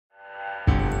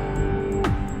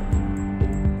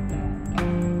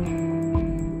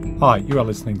Hi, you are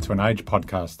listening to an Age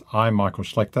podcast. I'm Michael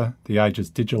Schlechter, the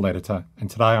Age's digital editor, and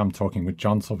today I'm talking with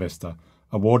John Silvester,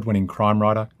 award-winning crime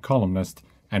writer, columnist,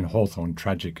 and Hawthorn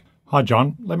tragic. Hi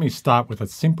John, let me start with a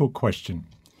simple question.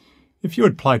 If you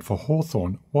had played for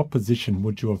Hawthorn, what position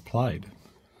would you have played?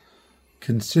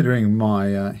 Considering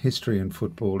my history in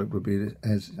football, it would be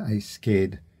as a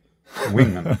scared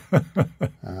wingman.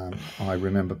 I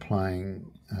remember playing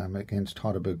against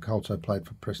Heidelberg Colts. I played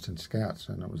for Preston Scouts,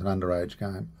 and it was an underage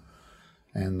game.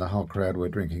 And the whole crowd were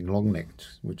drinking long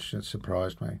necks, which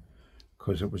surprised me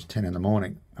because it was 10 in the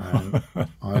morning. I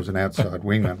was an outside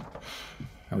wingman.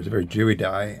 It was a very dewy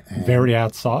day. And very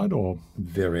outside or?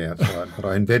 Very outside. But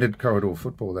I invented corridor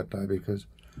football that day because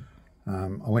I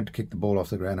went to kick the ball off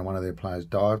the ground and one of their players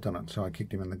dived on it, so I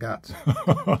kicked him in the guts.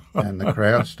 And the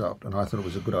crowd stopped, and I thought it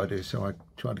was a good idea, so I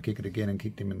tried to kick it again and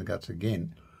kicked him in the guts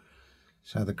again.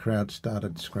 So the crowd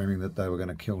started screaming that they were going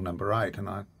to kill number 8, and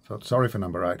I felt sorry for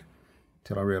number 8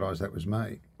 till I realised that was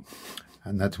me.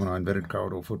 And that's when I invented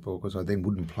corridor football, because I then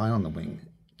wouldn't play on the wing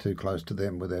too close to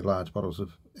them with their large bottles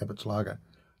of Abbott's Lager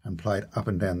and played up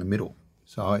and down the middle.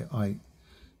 So I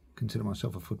consider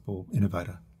myself a football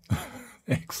innovator.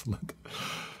 Excellent.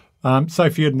 So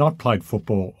if you had not played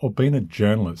football or been a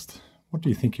journalist, what do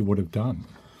you think you would have done?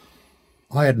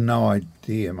 I had no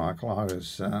idea, Michael. I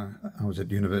was at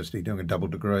university doing a double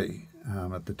degree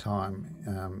at the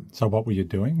time. So what were you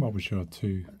doing? What was your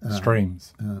two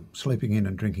streams? Sleeping in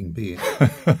and drinking beer.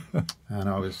 And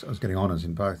I was getting honours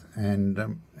in both.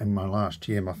 And in my last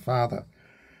year, my father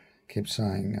kept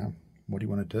saying, what do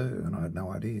you want to do? And I had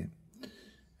no idea.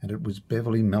 And it was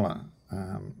Beverly Miller,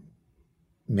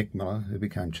 Mick Miller, who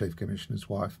became Chief Commissioner's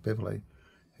wife, Beverly,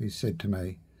 who said to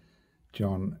me,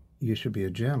 John, you should be a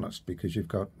journalist because you've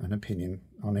got an opinion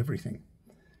on everything,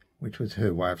 which was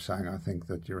her way of saying, I think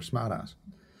that you're a smartass.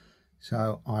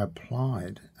 So I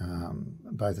applied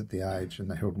both at The Age and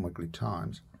the Herald and Weekly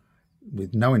Times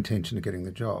with no intention of getting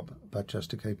the job, but just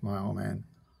to keep my old man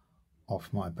off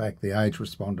my back. The Age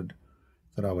responded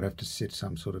that I would have to sit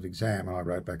some sort of exam, and I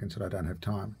wrote back and said I don't have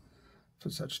time for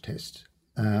such tests.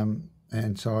 And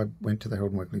so I went to the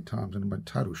Herald and Weekly Times, and in my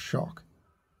total shock,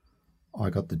 I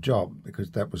got the job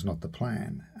because that was not the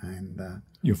plan. And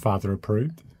your father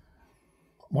approved?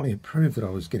 Well, he approved that I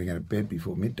was getting out of bed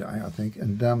before midday, I think.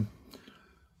 And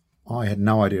I had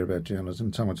no idea about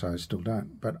journalism. Some would say I still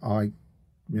don't. But I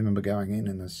remember going in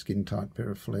a skin-tight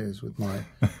pair of flares with my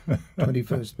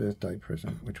 21st birthday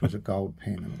present, which was a gold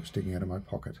pen, and it was sticking out of my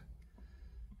pocket.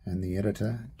 And the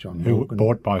editor, John Morgan...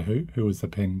 Bought by who? Who was the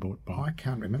pen bought by? I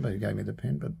can't remember who gave me the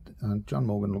pen, but John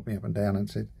Morgan looked me up and down and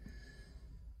said,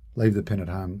 leave the pen at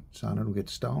home, son, it'll get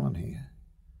stolen here.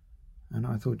 And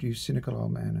I thought, you cynical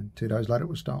old man, and 2 days later it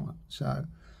was stolen. So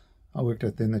I worked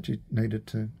out then that you needed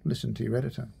to listen to your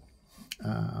editor.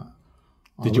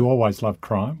 Did you always love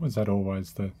crime? Was that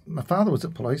always the... My father was a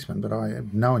policeman, but I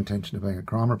had no intention of being a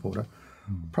crime reporter.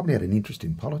 Probably had an interest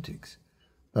in politics,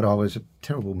 but I was a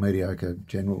terrible, mediocre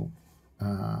general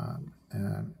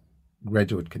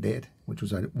graduate cadet, which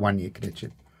was a one-year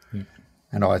cadetship. Yeah.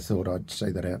 And I thought I'd see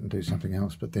that out and do something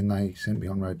else. But then they sent me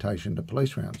on rotation to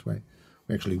police rounds where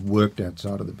we actually worked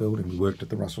outside of the building. We worked at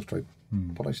the Russell Street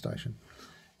police station.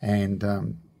 And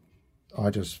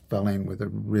I just fell in with a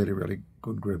really, really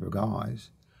good group of guys.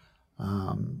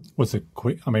 Was it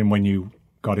quick? I mean, when you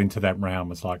got into that round,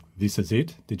 was like, this is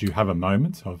it? Did you have a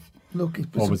moment of... Look,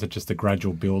 or was it just a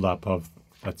gradual build-up of,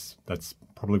 that's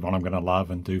probably what I'm going to love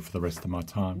and do for the rest of my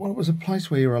time? Well, it was a place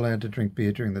where you were allowed to drink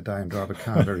beer during the day and drive a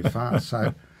car very fast,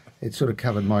 so it sort of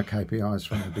covered my KPIs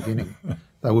from the beginning.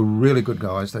 They were really good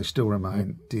guys. They still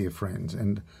remain dear friends,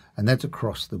 and that's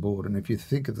across the board. And if you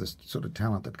think of the sort of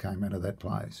talent that came out of that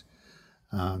place,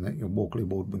 Walkley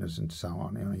Award winners and so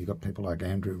on, you got people like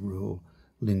Andrew Rule,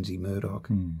 Lindsay Murdoch.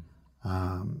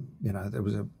 There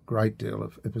was a great deal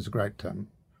of... It was a great...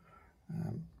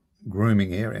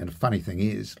 grooming area. And the funny thing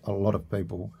is, a lot of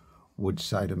people would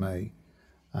say to me,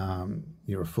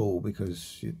 you're a fool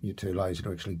because you're too lazy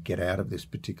to actually get out of this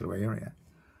particular area.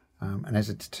 And as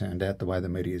it's turned out, the way the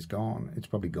media's gone, it's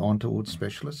probably gone towards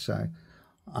specialists. So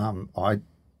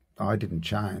I didn't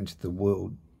change. The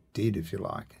world did, if you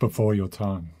like. Before your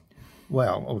time?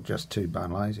 Well, or just too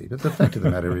bone lazy. But the fact of the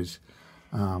matter is,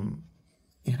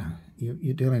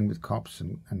 you're dealing with cops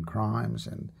and crimes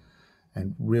and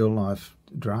real life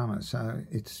drama. So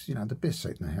it's, the best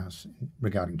seat in the house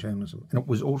regarding journalism. And it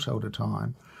was also at a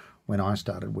time when I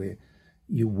started where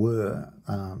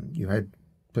you had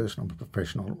personal and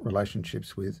professional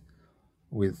relationships with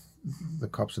the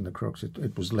cops and the crooks.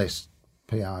 It was less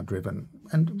PR driven.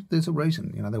 And there's a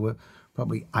reason, there were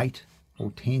probably 8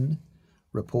 or 10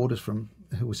 reporters from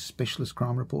who were specialist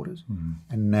crime reporters,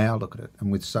 and now look at it.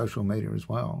 And with social media as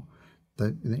well,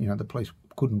 the police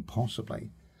couldn't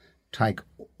possibly take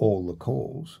all the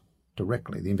calls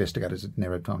directly. The investigators had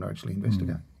never had time to actually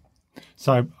investigate.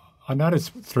 So I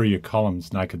noticed through your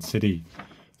columns, Naked City,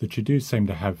 that you do seem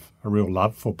to have a real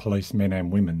love for police men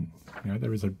and women. You know,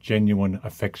 there is a genuine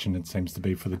affection, it seems to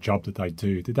be, for the job that they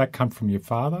do. Did that come from your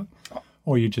father,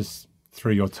 or you just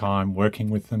through your time working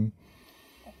with them?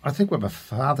 I think what my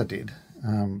father did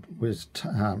was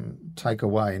take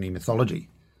away any mythology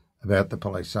about the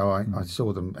police. So I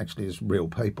saw them actually as real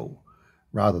people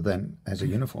rather than as a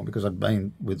uniform, because I'd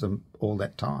been with them all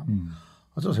that time.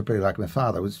 I was also pretty lucky. My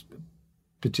father was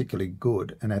particularly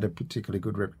good and had a particularly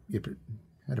good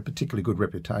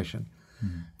reputation.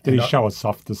 Did he show a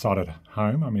softer side at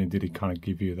home? I mean, did he kind of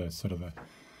give you the sort of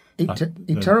He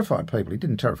terrified people. He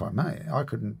didn't terrify me. I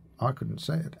couldn't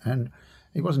see it. And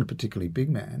he wasn't a particularly big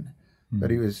man,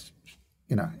 but he was,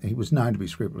 he was known to be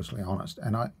scrupulously honest.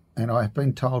 And I have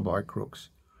been told by crooks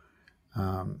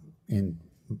in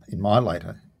my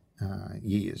later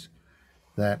years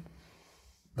that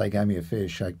they gave me a fair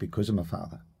shake because of my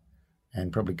father,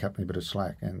 and probably cut me a bit of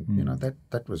slack. And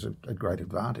that was a great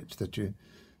advantage,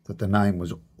 that the name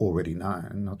was already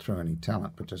known, not through any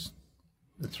talent, but just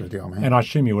through the old man. And I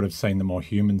assume you would have seen the more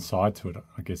human side to it,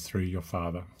 I guess, through your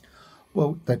father.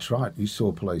 Well, that's right. You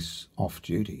saw police off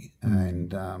duty,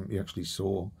 and you actually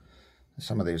saw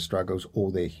some of their struggles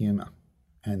or their humour,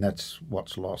 and that's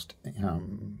what's lost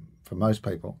for most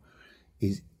people.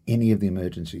 Is any of the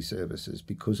emergency services,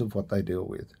 because of what they deal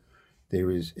with, there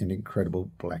is an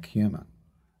incredible black humour,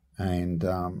 and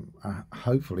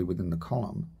hopefully within the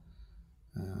column,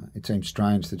 it seems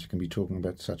strange that you can be talking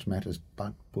about such matters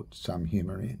but put some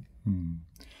humour in.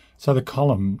 So the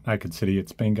column, Naked City,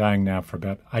 it's been going now for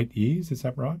about 8 years, is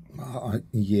that right?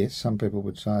 Yes, some people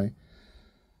would say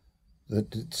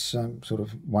that it's sort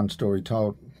of one story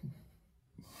told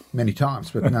many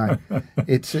times, but no,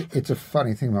 it's a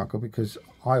funny thing, Michael, because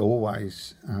I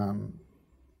always,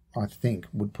 I think,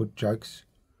 would put jokes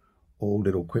or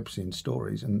little quips in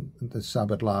stories, and the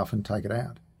sub would laugh and take it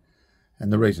out.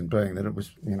 And the reason being that it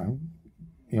was,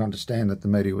 you understand that the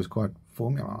media was quite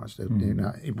formalised.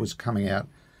 It was coming out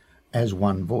as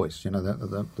one voice.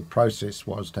 The process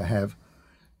was to have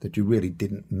that you really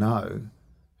didn't know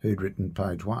who'd written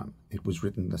page one. It was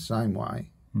written the same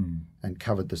way and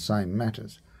covered the same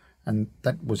matters. And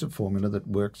that was a formula that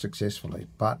worked successfully.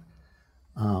 But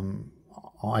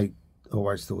I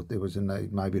always thought there was a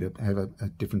need maybe to have a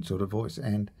different sort of voice.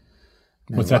 And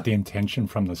was that the intention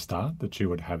from the start, that you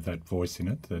would have that voice in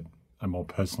it, that a more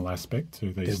personal aspect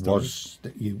to these stories?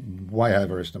 You way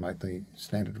overestimate the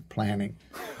standard of planning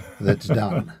that's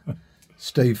done.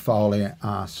 Steve Foley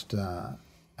asked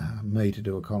me to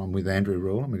do a column with Andrew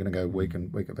Rule, and we're going to go week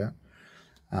and week about.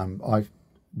 I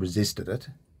resisted it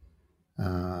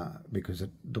because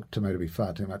it looked to me to be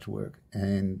far too much work.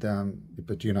 And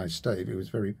but Steve, he was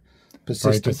very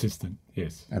persistent. Very persistent,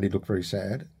 yes. And he looked very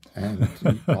sad, and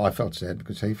I felt sad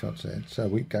because he felt sad. So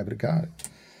we gave it a go.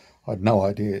 I had no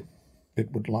idea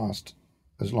it would last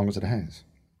as long as it has.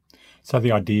 So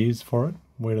the ideas for it,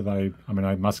 where do they? I mean,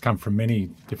 they must come from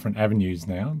many different avenues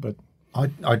now, but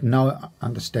I'd no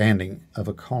understanding of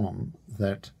a column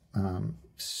that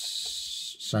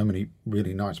so many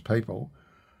really nice people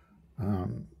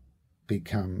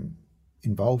become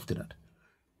involved in it,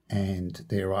 and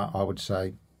there are, I would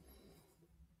say,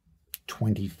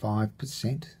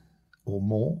 25% or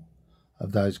more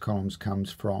of those columns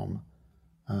comes from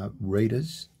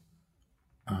readers,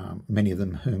 many of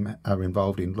them whom are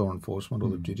involved in law enforcement or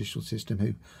the judicial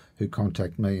system, who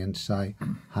contact me and say,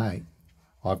 "Hey,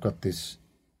 I've got this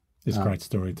great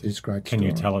story. Can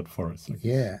you tell it for us?"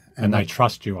 Yeah, and they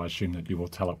trust you. I assume that you will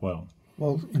tell it well.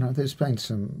 Well, there's been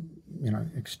some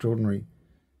extraordinary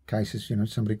cases.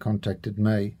 Somebody contacted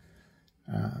me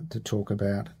to talk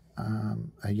about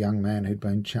a young man who'd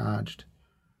been charged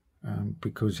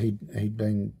because he'd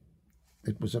been.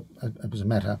 It was a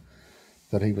matter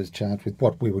that he was charged with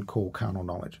what we would call carnal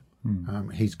knowledge.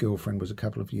 His girlfriend was a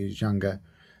couple of years younger.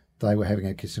 They were having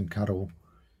a kiss and cuddle.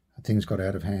 Things got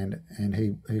out of hand, and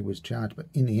he was charged. But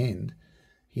in the end,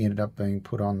 he ended up being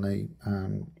put on the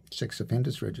sex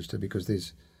offenders register because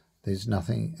there's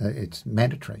nothing. It's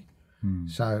mandatory.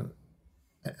 So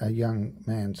a young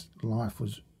man's life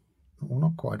was, well,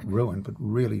 not quite ruined, but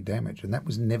really damaged, and that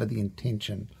was never the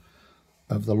intention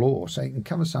of the law. So you can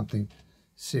cover something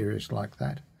serious like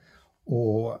that.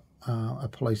 Or a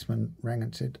policeman rang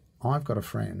and said, "I've got a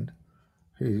friend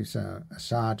who's a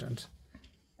sergeant,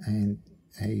 and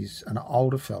he's an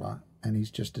older fella, and he's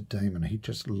just a demon. He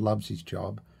just loves his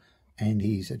job, and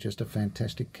he's just a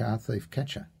fantastic car thief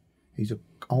catcher. He's an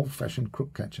old-fashioned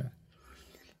crook catcher.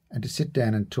 And to sit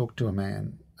down and talk to a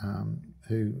man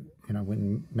who,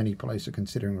 when many police are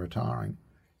considering retiring,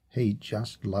 he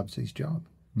just loves his job.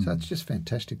 So it's just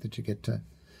fantastic that you get to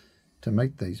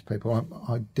meet these people.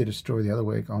 I did a story the other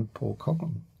week on Paul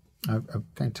Coughlin, a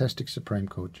fantastic Supreme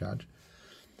Court judge,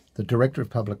 the Director of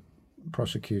Public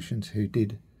Prosecutions, who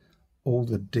did all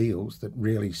the deals that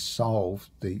really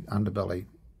solved the underbelly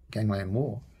gangland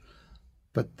war.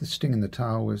 But the sting in the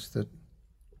tail was that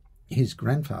his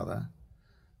grandfather,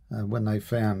 when they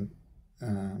found,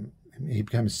 he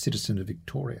became a citizen of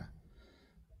Victoria,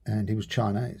 and he was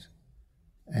Chinese.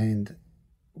 And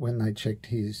when they checked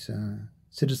his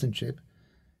citizenship,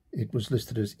 it was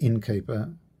listed as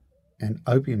innkeeper and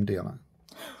opium dealer.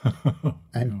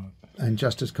 And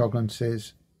Justice Coughlin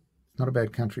says, it's not a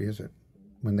bad country, is it,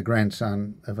 when the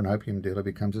grandson of an opium dealer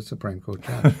becomes a Supreme Court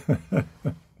judge?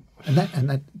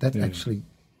 and that actually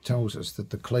tells us that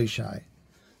the cliche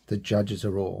that judges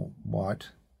are all white,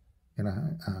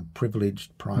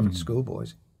 privileged private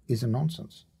schoolboys is a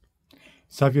nonsense.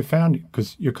 So have you found,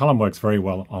 because your column works very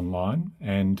well online,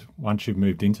 and once you've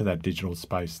moved into that digital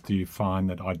space, do you find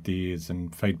that ideas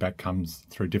and feedback comes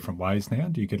through different ways now?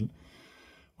 Do you get,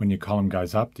 when your column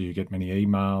goes up, do you get many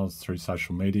emails through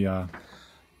social media?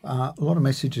 A lot of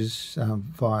messages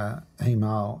via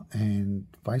email and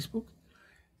Facebook.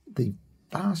 The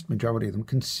vast majority of them,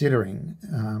 considering,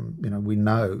 we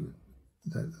know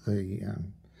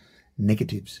the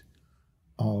negatives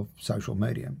of social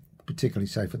media, particularly,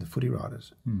 say, for the footy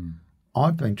writers.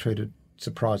 I've been treated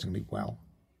surprisingly well.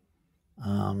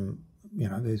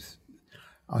 There's,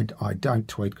 I don't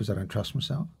tweet because I don't trust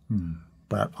myself,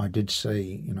 but I did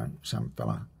see, some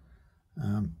fella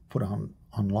put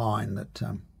online that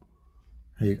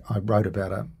I wrote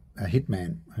about a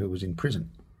hitman who was in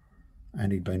prison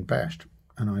and he'd been bashed.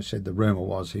 And I said the rumour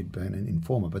was he'd been an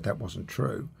informer, but that wasn't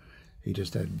true. He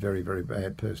just had very, very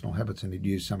bad personal habits and he'd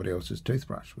used somebody else's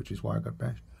toothbrush, which is why I got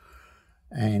bashed.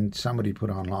 And somebody put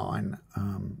online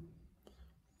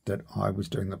that I was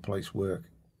doing the police work,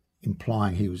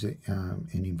 implying he was an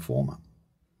informer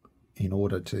in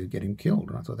order to get him killed.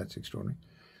 And I thought, that's extraordinary.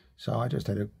 So I just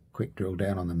had a quick drill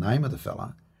down on the name of the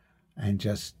fella and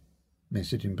just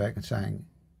messaged him back and saying,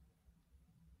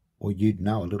 well, you'd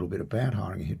know a little bit about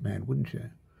hiring a hitman, wouldn't you?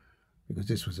 Because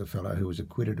this was a fellow who was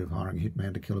acquitted of hiring a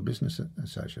hitman to kill a business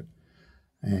associate.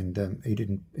 And he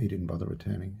didn't bother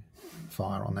returning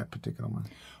fire on that particular one.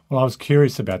 Well, I was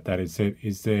curious about that.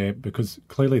 Is there, because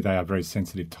clearly they are very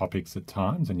sensitive topics at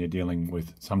times and you're dealing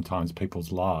with sometimes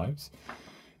people's lives.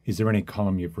 Is there any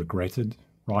column you've regretted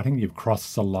writing? You've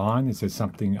crossed the line? Is there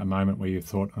a moment where you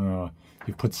thought,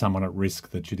 you've put someone at risk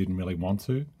that you didn't really want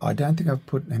to? I don't think I've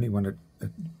put anyone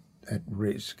at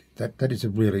risk. That is a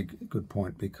really good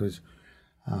point, because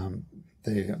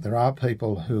there are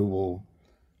people who will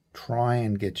try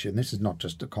and get you, and this is not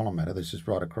just a column matter, this is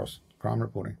right across crime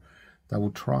reporting, they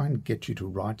will try and get you to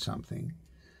write something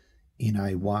in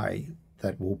a way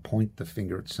that will point the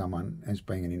finger at someone as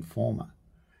being an informer.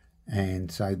 And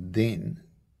so then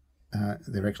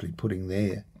they're actually putting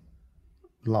their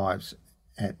lives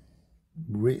at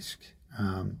risk.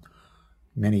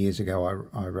 Many years ago,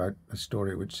 I wrote a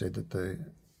story which said that the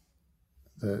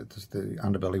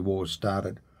underbelly wars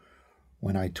started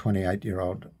when a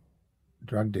 28-year-old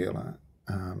drug dealer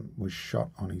was shot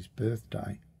on his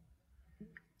birthday,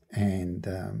 and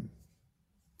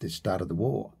this started the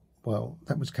war. Well,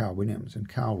 that was Carl Williams, and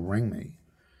Carl rang me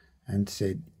and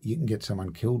said, you can get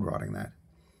someone killed writing that.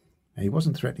 And he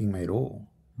wasn't threatening me at all.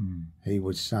 He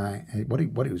was saying, what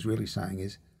he was really saying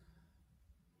is,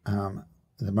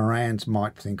 the Morans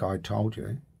might think I told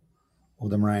you, or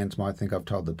the Morans might think I've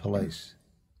told the police,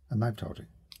 and they've told you.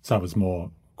 So it was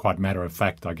more quite matter of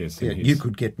fact, I guess. Yeah, you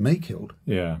could get me killed.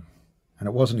 Yeah. And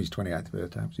it wasn't his 28th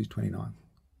birthday, it was his 29th.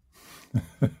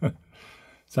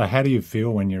 So how do you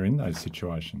feel when you're in those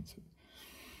situations?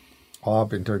 I've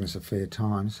been doing this a fair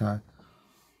time, so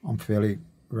I'm fairly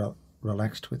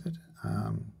relaxed with it.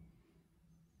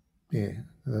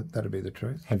 That'd be the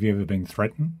truth. Have you ever been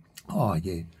threatened? Oh,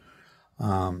 yeah.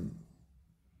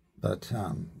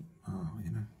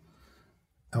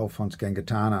 Alphonse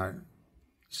Gangatano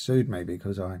sued me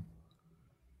because I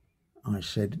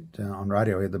said on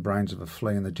radio he had the brains of a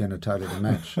flea and the genitalia of a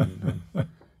match. And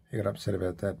he got upset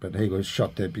about that, but he was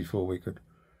shot dead before we could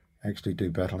actually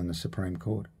do battle in the Supreme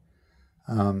Court.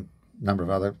 Number of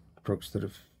other crooks that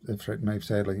have threatened me,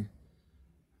 sadly,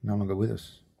 no longer with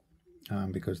us,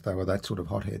 because they were that sort of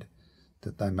hothead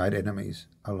that they made enemies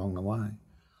along the way.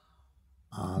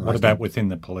 What about within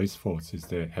the police force?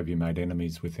 Have you made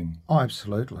enemies within? Oh,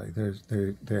 absolutely.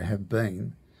 There have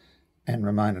been and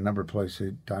remain a number of police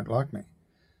who don't like me.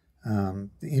 The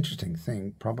interesting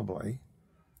thing probably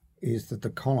is that the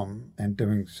column and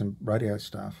doing some radio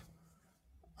stuff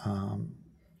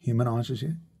humanises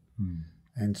you. Mm.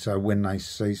 And so when they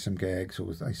see some gags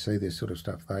or they see this sort of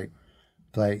stuff, they're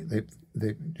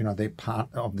part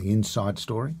of the inside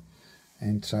story,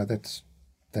 and so that's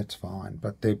fine.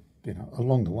 But they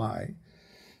along the way,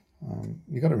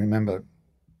 you've got to remember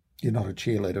you're not a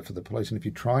cheerleader for the police, and if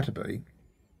you try to be,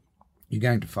 you're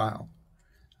going to fail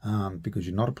because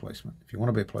you're not a policeman. If you want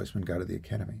to be a policeman, go to the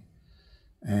academy,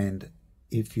 and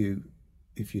if you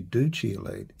do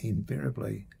cheerlead,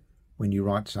 invariably, when you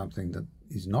write something that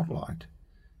is not liked,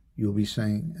 you'll be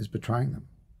seen as betraying them.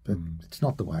 But it's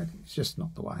not the way. It's just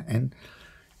not the way. And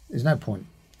there's no point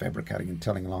fabricating and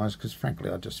telling lies because,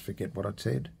 frankly, I just forget what I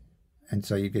said. And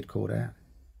so you get caught out.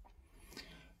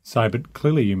 So, but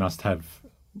clearly you must have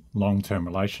long-term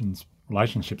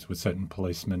relationships with certain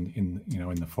policemen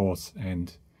in the force.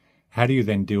 And how do you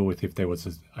then deal with if there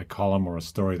was a column or a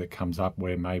story that comes up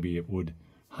where maybe it would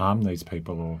harm these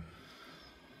people? Or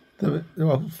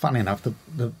well, funny enough,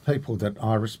 the people that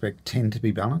I respect tend to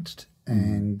be balanced,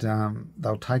 and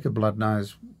they'll take a blood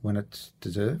nose when it's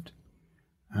deserved.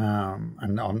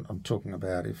 And I'm talking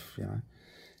about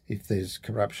if there's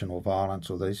corruption or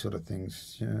violence or these sort of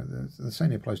things, the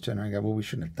senior police turn around and go, well, we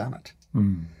shouldn't have done it.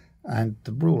 Mm. And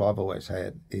the rule I've always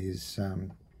had is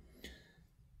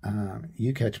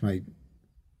you catch me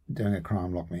doing a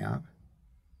crime, lock me up.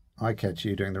 I catch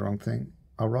you doing the wrong thing,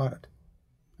 I'll write it.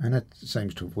 And that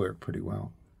seems to have worked pretty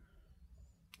well.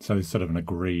 So there's sort of an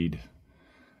agreed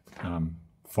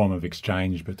form of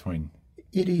exchange between...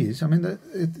 It is. I mean,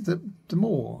 the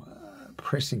more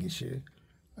pressing issue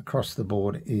across the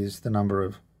board is the number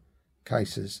of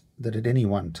cases that at any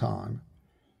one time,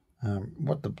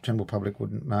 what the general public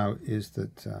wouldn't know is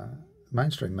that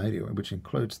mainstream media, which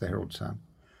includes the Herald Sun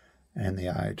and the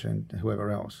Age and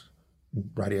whoever else,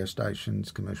 radio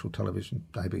stations, commercial television,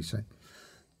 ABC,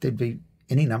 there'd be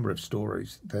any number of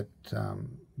stories that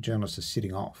journalists are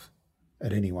sitting off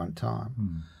at any one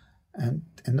time. And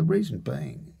the reason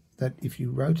being that if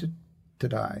you wrote it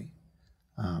today,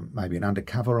 maybe an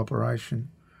undercover operation,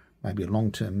 maybe a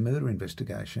long-term murder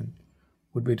investigation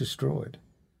would be destroyed.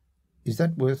 Is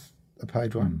that worth a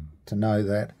page one? To know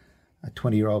that a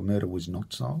 20-year-old murder was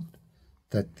not solved,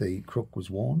 that the crook was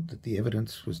warned, that the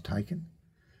evidence was taken?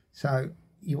 So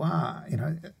you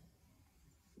have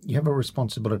a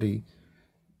responsibility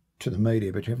to the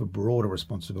media, but you have a broader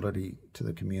responsibility to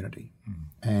the community.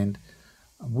 And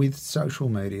with social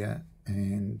media,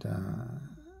 and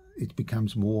it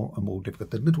becomes more and more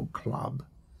difficult. The little club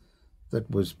that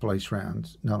was police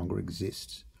rounds no longer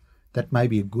exists. That may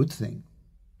be a good thing,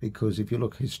 because if you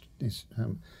look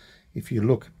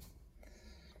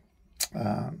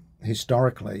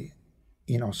historically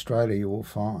in Australia, you will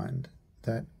find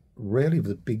that rarely have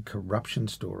the big corruption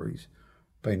stories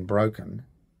been broken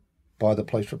by the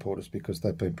police reporters because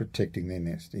they've been protecting their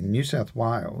nest. In New South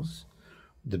Wales,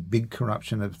 the big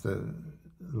corruption of the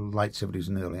late 70s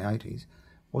and early 80s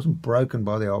wasn't broken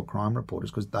by the old crime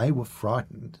reporters because they were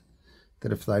frightened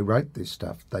that if they wrote this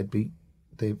stuff,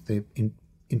 their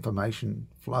information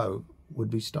flow would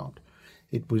be stopped.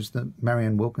 It was the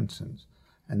Marianne Wilkinsons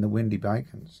and the Wendy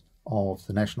Bacons of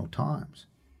the National Times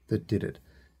that did it.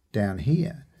 Down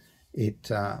here,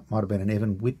 it might have been an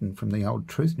Evan Whitten from the old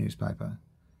Truth newspaper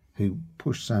who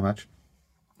pushed so much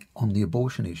on the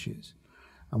abortion issues.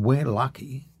 And we're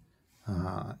lucky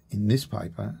in this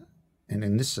paper and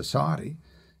in this society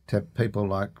to have people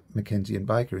like Mackenzie and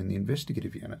Baker in the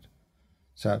investigative unit.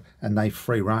 So, and they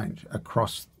free range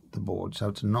across the board. So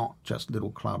it's not just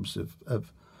little clubs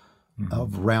of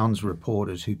rounds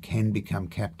reporters who can become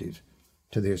captive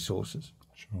to their sources.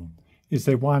 Sure. Is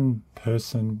there one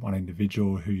person, one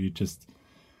individual who you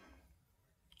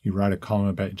wrote a column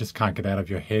about, you just can't get out of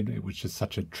your head? It was just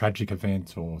such a tragic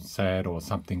event or sad or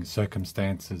something,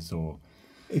 circumstances or...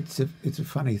 It's a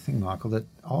funny thing, Michael, that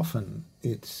often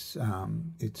it's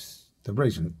the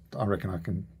reason I reckon I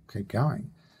can keep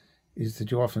going is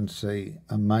that you often see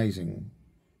amazing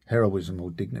heroism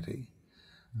or dignity.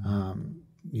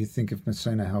 You think of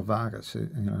Messina Vargas,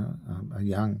 a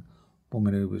young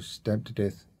woman who was stabbed to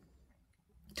death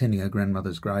tending her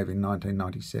grandmother's grave in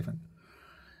 1997.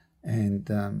 And,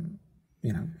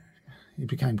 it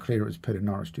became clear it was Peter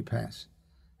Norris Dupas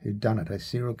who'd done it, a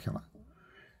serial killer.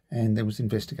 And there was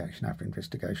investigation after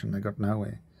investigation. They got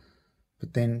nowhere.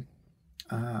 But then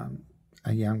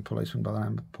a young policeman by the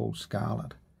name of Paul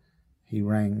Scarlett, he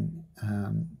rang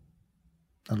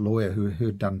a lawyer who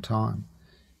had done time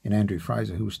in Andrew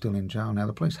Fraser, who was still in jail. Now,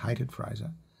 the police hated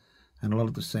Fraser, and a lot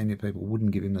of the senior people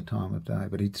wouldn't give him the time of day,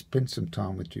 but he'd spent some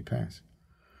time with Dupas.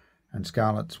 And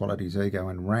Scarlett swallowed his ego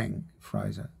and rang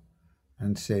Fraser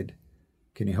and said,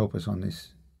 "Can you help us on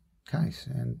this case?"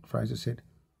 And Fraser said,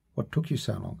 "What took you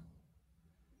so long?"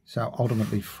 So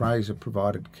ultimately, Fraser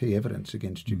provided key evidence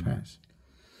against Dupas.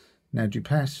 Now,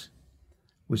 Dupas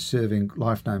was serving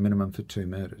life no minimum for 2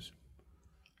 murders.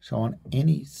 So on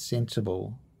any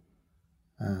sensible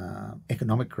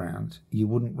economic grounds, you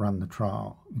wouldn't run the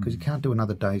trial because you can't do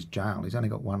another day's jail. He's only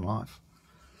got one life.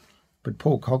 But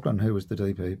Paul Coughlin, who was the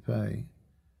DPP,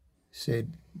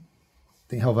 said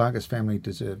the Helvargas family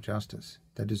deserved justice.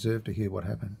 They deserved to hear what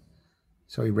happened.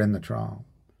 So he ran the trial,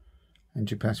 and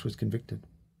Dupas was convicted.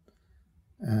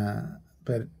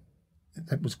 But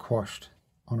that was quashed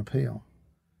on appeal.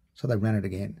 So they ran it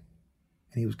again,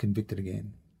 and he was convicted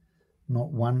again.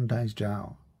 Not 1 day's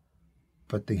jail,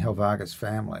 but the Helvargas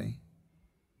family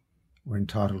were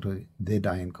entitled to their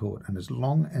day in court. And as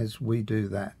long as we do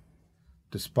that,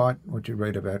 despite what you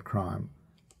read about crime,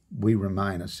 we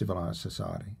remain a civilised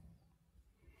society.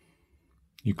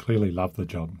 You clearly love the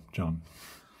job, John.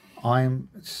 I am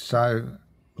so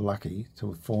lucky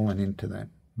to have fallen into that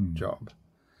job.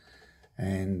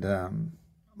 And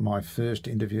my first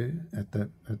interview at the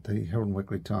Herald and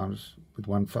Weekly Times with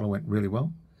one fellow went really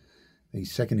well. The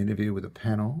second interview with a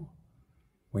panel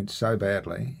went so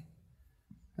badly,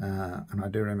 and I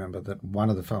do remember that one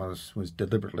of the fellows was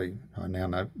deliberately, I now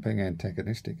know, being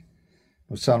antagonistic. It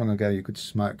was so long ago you could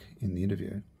smoke in the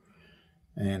interview,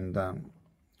 and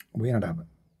we ended up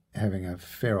having a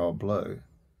fair old blow,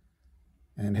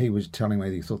 and he was telling me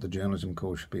that he thought the journalism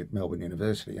course should be at Melbourne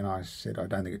University, and I said, I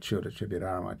don't think it should be at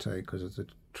RMIT because it's a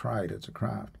trade, it's a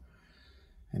craft.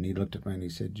 And he looked at me and he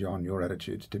said, "John, your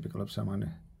attitude's typical of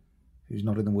someone who's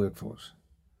not in the workforce."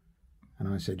 And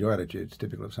I said, "Your attitude's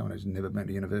typical of someone who's never been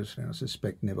to university, and I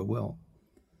suspect never will."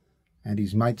 And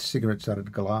his mate's cigarette started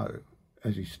to glow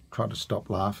as he tried to stop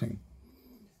laughing,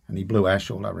 and he blew ash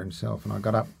all over himself. And I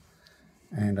got up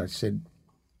and I said,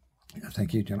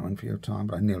 "Thank you, gentlemen, for your time,"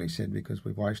 but I nearly said, "because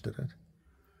we've wasted it."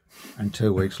 And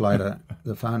 2 weeks later,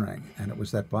 the phone rang, and it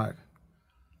was that bloke.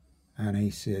 And he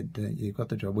said, "You've got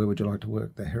the job. Where would you like to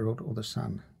work, the Herald or the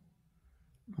Sun?"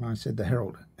 And I said, "The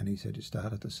Herald." And he said, "You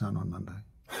start at the Sun on Monday."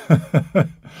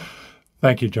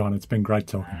 Thank you, John. It's been great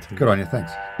talking to you. Good on you.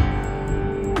 Thanks.